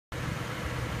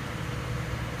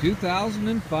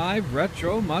2005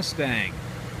 retro Mustang,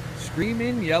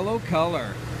 screaming yellow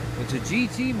color. It's a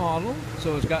GT model,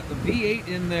 so it's got the V8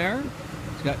 in there.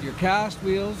 It's got your cast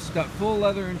wheels, it's got full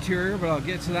leather interior, but I'll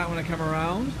get to that when I come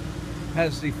around.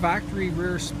 Has the factory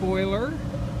rear spoiler.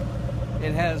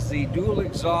 It has the dual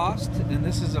exhaust, and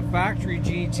this is a factory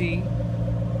GT,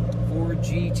 Ford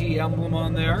GT emblem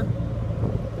on there.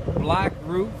 Black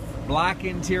roof, black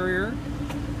interior.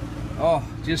 Oh,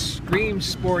 just screams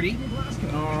sporty.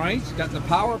 All right, it's got the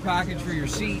power package for your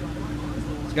seat.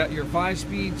 It's got your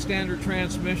 5-speed standard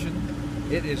transmission.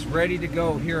 It is ready to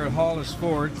go here at Hollis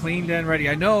Ford, cleaned and ready.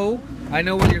 I know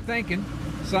what you're thinking.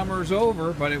 Summer's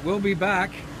over, but it will be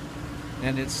back.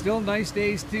 And it's still nice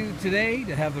days today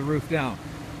to have the roof down.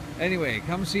 Anyway,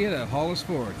 come see it at Hollis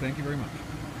Ford. Thank you very much.